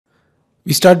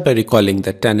We start by recalling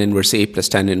that tan inverse A plus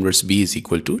tan inverse B is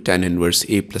equal to tan inverse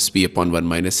A plus B upon 1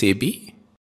 minus AB.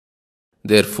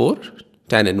 Therefore,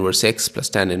 tan inverse x plus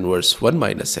tan inverse 1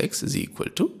 minus x is equal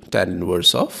to tan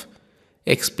inverse of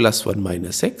x plus 1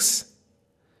 minus x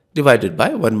divided by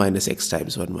 1 minus x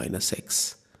times 1 minus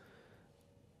x.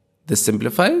 This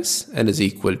simplifies and is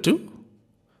equal to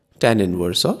tan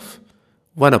inverse of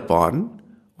 1 upon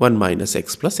 1 minus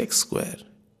x plus x square.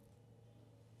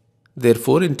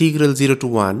 Therefore, integral 0 to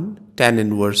 1 tan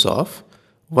inverse of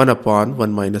 1 upon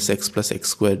 1 minus x plus x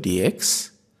square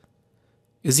dx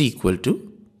is equal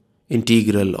to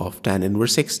integral of tan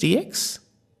inverse x dx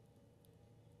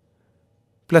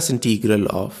plus integral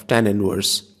of tan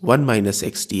inverse 1 minus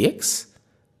x dx.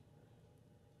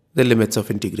 The limits of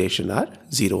integration are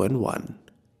 0 and 1.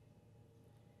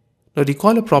 Now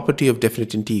recall a property of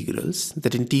definite integrals,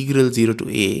 that integral 0 to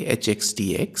a hx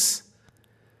dx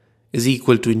is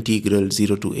equal to integral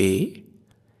 0 to a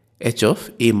h of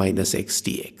a minus x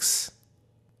dx.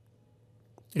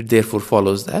 It therefore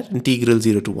follows that integral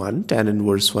 0 to 1 tan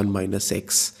inverse 1 minus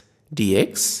x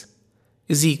dx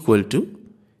is equal to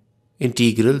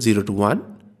integral 0 to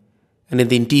 1, and in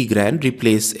the integrand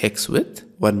replace x with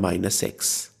 1 minus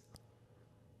x.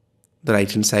 The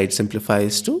right hand side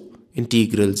simplifies to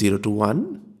integral 0 to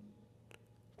 1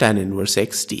 tan inverse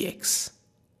x dx.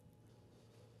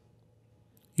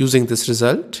 Using this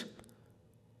result,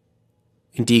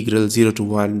 integral 0 to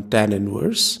 1 tan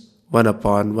inverse 1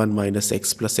 upon 1 minus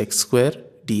x plus x square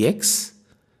dx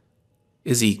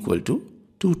is equal to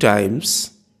 2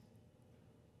 times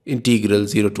integral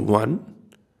 0 to 1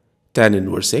 tan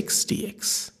inverse x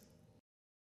dx.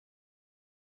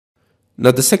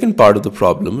 Now the second part of the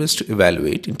problem is to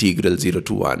evaluate integral 0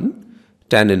 to 1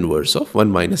 tan inverse of 1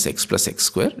 minus x plus x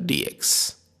square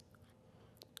dx.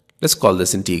 Let's call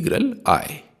this integral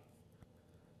I.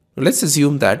 Now let's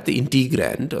assume that the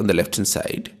integrand on the left hand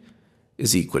side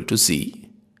is equal to z.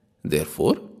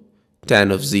 Therefore,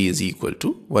 tan of z is equal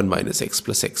to 1 minus x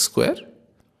plus x square.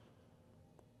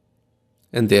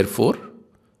 And therefore,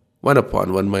 1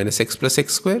 upon 1 minus x plus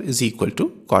x square is equal to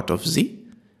cot of z.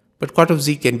 But cot of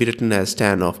z can be written as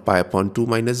tan of pi upon 2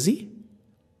 minus z.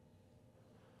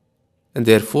 And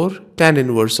therefore, tan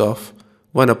inverse of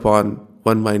 1 upon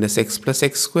 1 minus x plus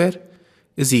x square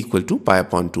is equal to pi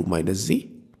upon 2 minus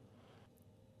z.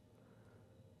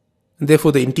 And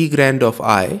therefore, the integrand of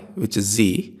I, which is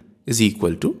z, is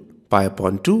equal to pi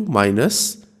upon 2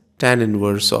 minus tan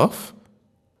inverse of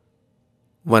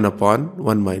 1 upon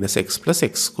 1 minus x plus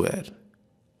x square.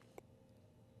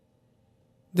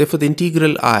 Therefore, the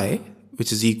integral I,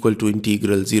 which is equal to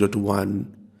integral 0 to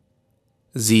 1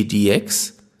 z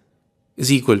dx,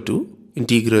 is equal to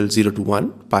integral 0 to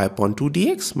 1 pi upon 2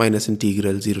 dx minus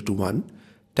integral 0 to 1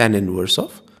 tan inverse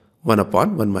of 1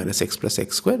 upon 1 minus x plus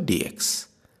x square dx.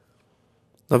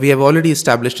 Now we have already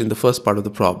established in the first part of the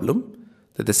problem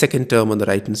that the second term on the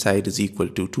right hand side is equal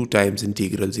to 2 times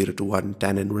integral 0 to 1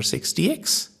 tan inverse x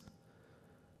dx.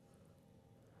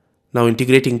 Now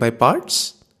integrating by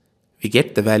parts, we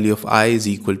get the value of I is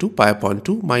equal to pi upon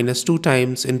 2 minus 2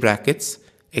 times in brackets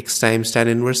x times tan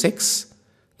inverse x,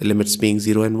 the limits being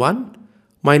 0 and 1,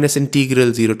 minus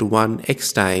integral 0 to 1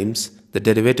 x times the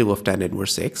derivative of tan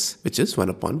inverse x, which is 1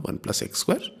 upon 1 plus x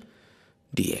square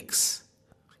dx.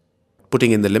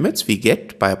 Putting in the limits, we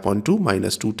get pi upon 2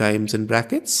 minus 2 times in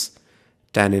brackets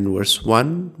tan inverse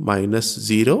 1 minus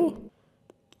 0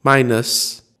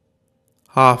 minus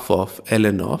half of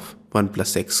ln of 1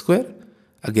 plus x square.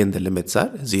 Again, the limits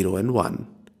are 0 and 1.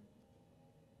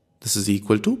 This is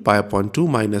equal to pi upon 2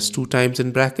 minus 2 times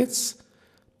in brackets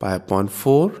pi upon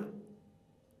 4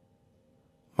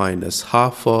 minus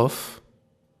half of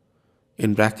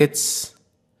in brackets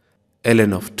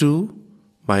ln of 2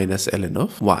 minus ln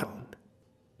of 1.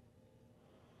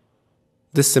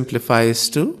 This simplifies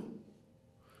to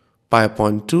pi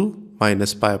upon 2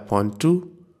 minus pi upon 2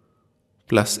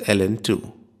 plus ln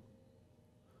 2,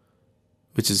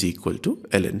 which is equal to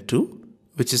ln 2,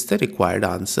 which is the required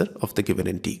answer of the given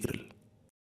integral.